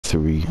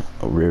3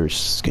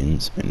 rarest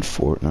skins in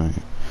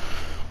Fortnite.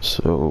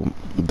 So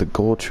the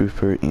Gold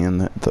Trooper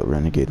and the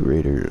Renegade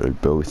Raider are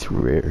both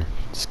rare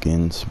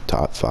skins,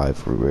 top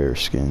 5 rare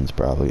skins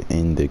probably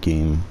in the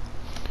game.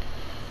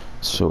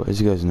 So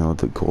as you guys know,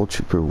 the Gold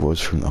Trooper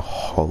was from the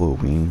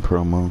Halloween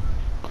promo,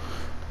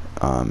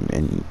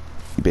 and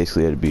you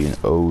basically had to be an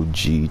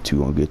OG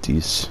to get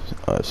these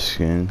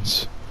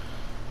skins.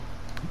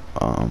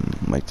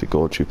 Like the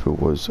Gold Trooper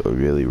was a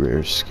really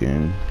rare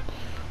skin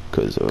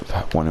because of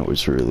when it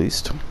was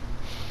released,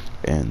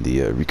 and the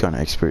RECON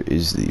Expert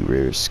is the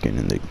rarest skin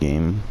in the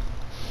game.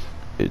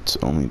 It's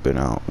only been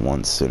out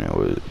once, and it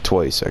was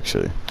twice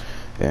actually,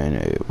 and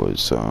it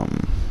was a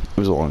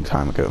long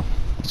time ago.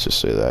 Let's just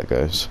say that,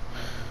 guys.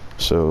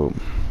 So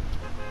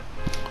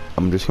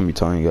I'm just gonna be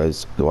telling you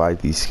guys why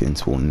these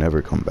skins will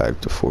never come back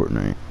to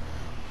Fortnite,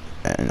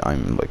 and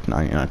I'm like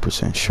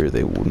 99% sure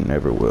they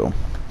never will.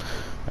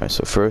 Alright,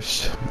 so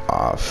first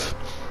off,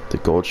 the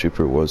Gold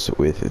Trooper was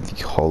with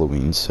the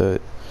Halloween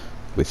set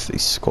with the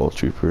Skull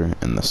Trooper,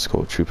 and the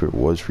Skull Trooper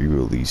was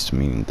re-released,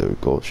 meaning the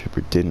Gold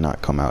Trooper did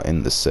not come out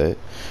in the set.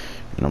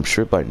 And I'm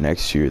sure by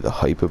next year the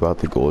hype about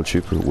the Gold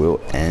Trooper will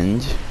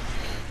end,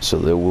 so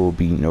there will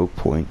be no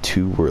point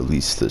to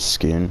release the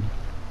skin.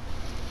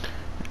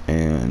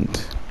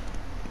 And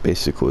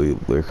basically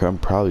they're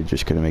probably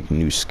just gonna make a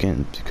new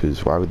skin,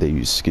 because why would they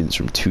use skins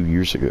from 2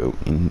 years ago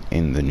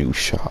in the new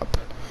shop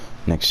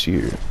next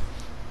year?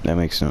 That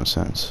makes no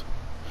sense.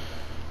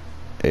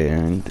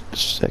 And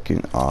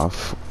second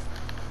off,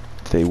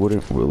 they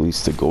wouldn't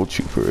release the Gold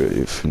Trooper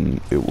if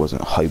it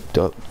wasn't hyped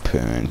up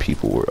and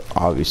people were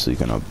obviously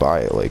gonna buy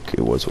it, like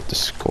it was with the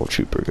Skull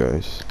Trooper,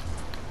 guys.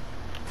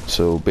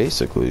 So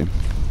basically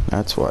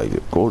that's why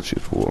the Gold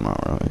Trooper will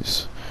not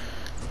rise.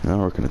 Now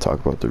we're gonna talk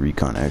about the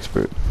RECON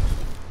Expert.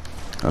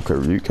 Okay,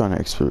 RECON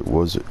Expert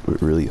was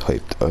really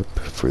hyped up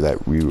for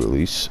that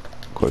re-release,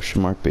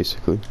 question mark,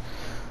 basically.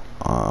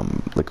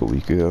 Like a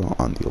week ago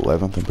on the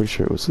 11th, I'm pretty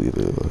sure it was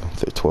either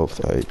the 12th,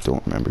 I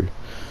don't remember.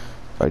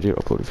 I did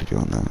upload a video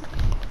on that,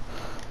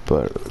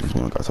 but we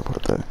don't gotta talk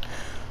about that.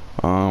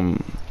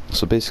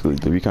 So basically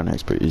the RECON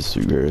Expert is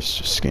the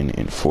rarest skin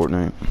in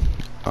Fortnite.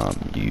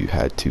 You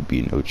had to be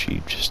an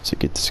OG just to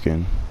get the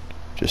skin,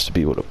 just to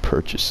be able to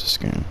purchase the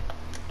skin.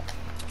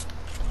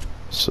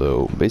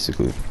 So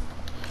basically,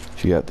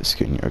 if you have the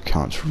skin, your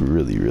account's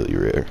really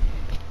rare.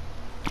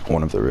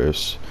 One of the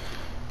rarest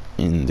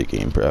in the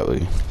game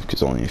probably,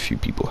 because only a few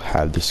people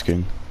have the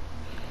skin.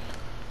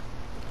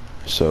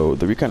 So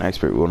the RECON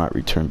Expert will not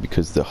return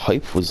because the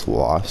hype was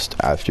lost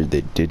after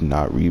they did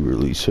not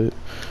re-release it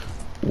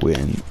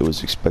when it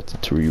was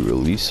expected to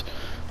re-release.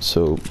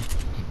 So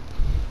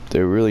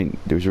there's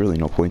really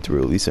no point to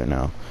release it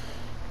now,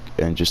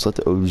 and just let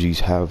the OGs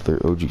have their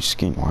OG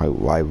skin.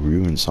 Why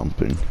ruin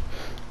something?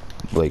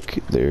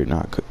 Like, they're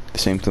not the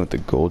same thing with the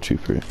Gold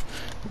Trooper.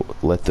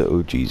 Let the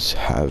OGs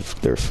have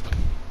their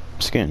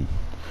skin,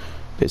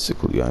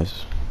 basically,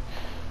 guys.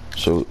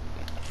 So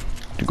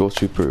the Gold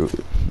Trooper,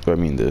 I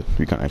mean the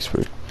RECON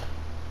Expert,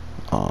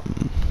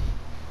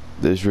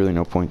 there's really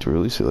no point to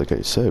release it, like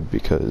I said,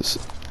 because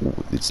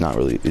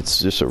it's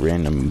just a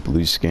random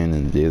blue skin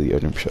in the daily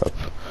item shop.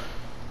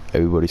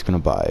 Everybody's gonna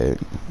buy it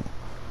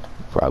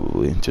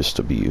probably just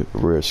to be a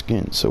rare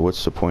skin. So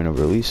what's the point of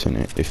releasing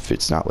it if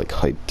it's not like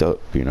hyped up,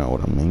 you know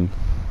what I mean?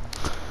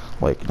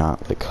 Like,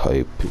 not like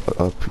hype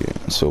up,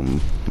 yeah. So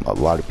a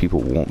lot of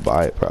people won't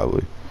buy it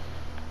probably.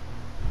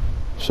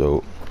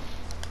 So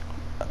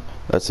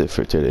that's it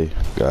for today,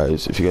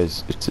 guys. If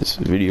this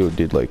video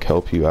did like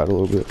help you out a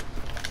little bit,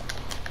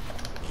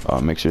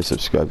 make sure to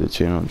subscribe to the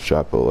channel,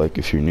 drop a like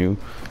if you're new,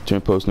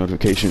 turn post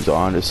notifications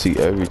on to see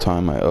every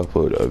time I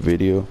upload a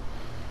video.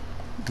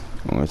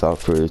 And without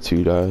further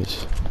ado,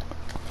 guys,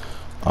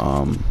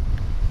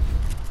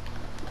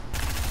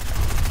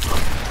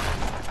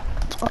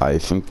 I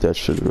think that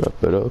should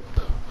wrap it up.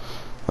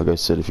 Like I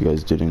said, if you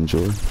guys did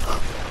enjoy,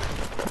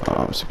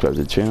 subscribe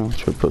to the channel,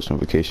 turn post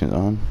notifications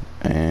on,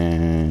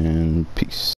 and peace.